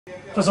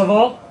First of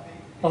all,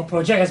 our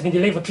project has been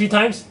delayed for 3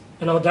 times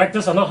and our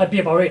directors are not happy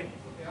about it.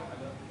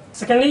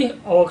 Secondly,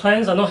 our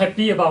clients are not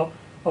happy about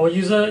our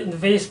user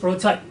interface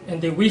prototype and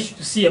they wish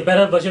to see a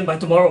better version by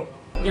tomorrow.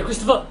 Okay,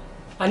 Christopher,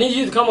 I need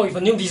you to come up with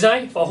a new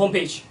design for our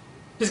homepage.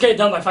 Please get it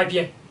done by 5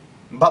 PM.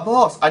 But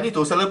boss, I need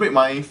to celebrate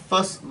my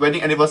first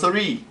wedding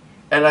anniversary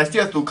and I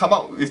still have to come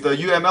up with the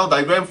UML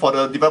diagram for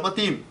the developer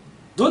team.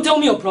 Don't tell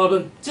me your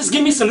problem, just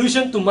give me a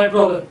solution to my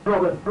problem.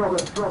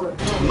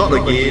 Not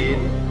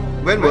again.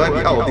 When will I be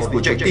out of this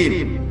project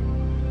team?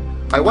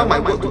 I want my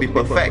work to be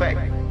perfect,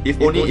 if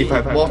only if I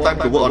have more time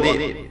to work on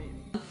it.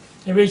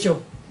 Hey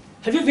Rachel,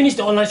 have you finished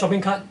the online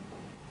shopping cart?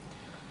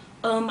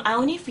 I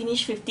only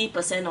finished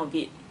 50% of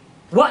it.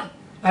 What?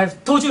 I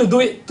have told you to do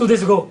it 2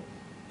 days ago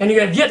and you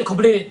have yet to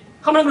complete it.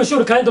 How am I going to show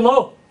the client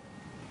tomorrow?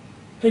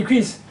 Hey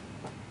Chris,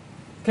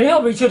 can you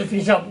help Rachel to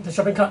finish up the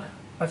shopping cart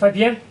by 5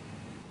 PM?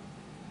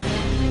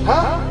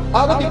 Huh?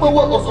 Other people's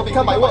work also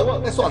become my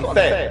work? That's so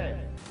unfair.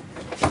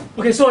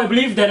 Okay, so I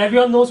believe that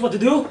everyone knows what to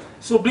do,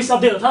 so please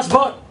update the task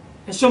board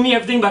and show me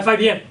everything by 5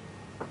 PM.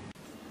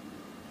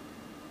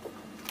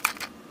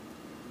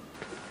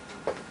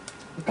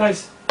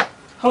 Guys,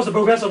 how's the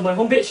progress of my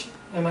homepage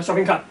and my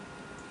shopping cart?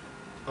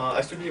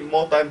 I still need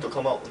more time to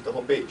come out with the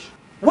homepage.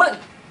 What?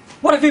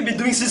 What have you been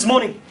doing since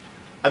morning?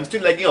 I'm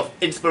still lacking of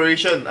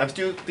inspiration. I'm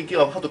still thinking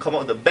of how to come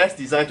up with the best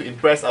design to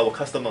impress our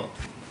customer.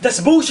 That's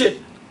bullshit!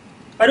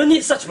 I don't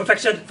need such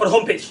perfection for the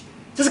homepage.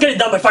 Just get it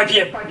done by 5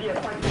 PM.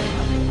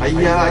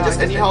 I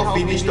just anyhow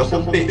finished the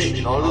homepage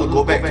in order to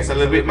go back to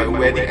celebrate my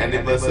wedding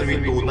anniversary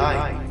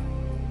tonight.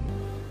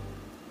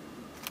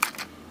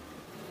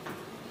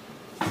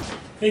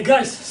 Hey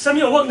guys, send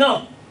me your work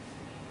now!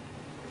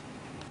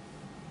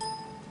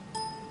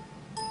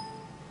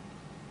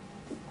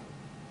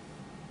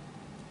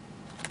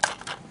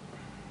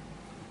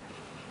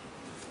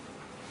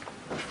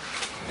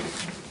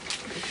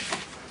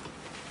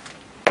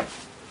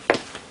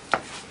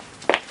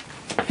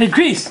 Hey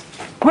Chris,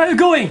 where are you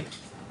going?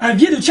 I'm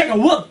here to check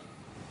your work!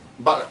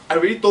 But I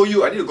already told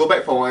you I need to go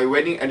back for my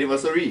wedding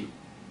anniversary.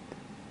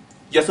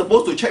 You're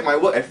supposed to check my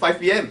work at 5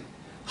 PM.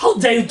 How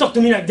dare you talk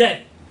to me like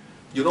that?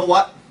 You know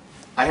what?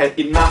 I had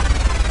enough.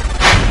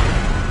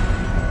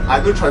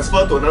 I'm going to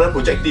transfer to another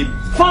project team.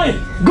 Fine,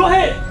 go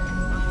ahead!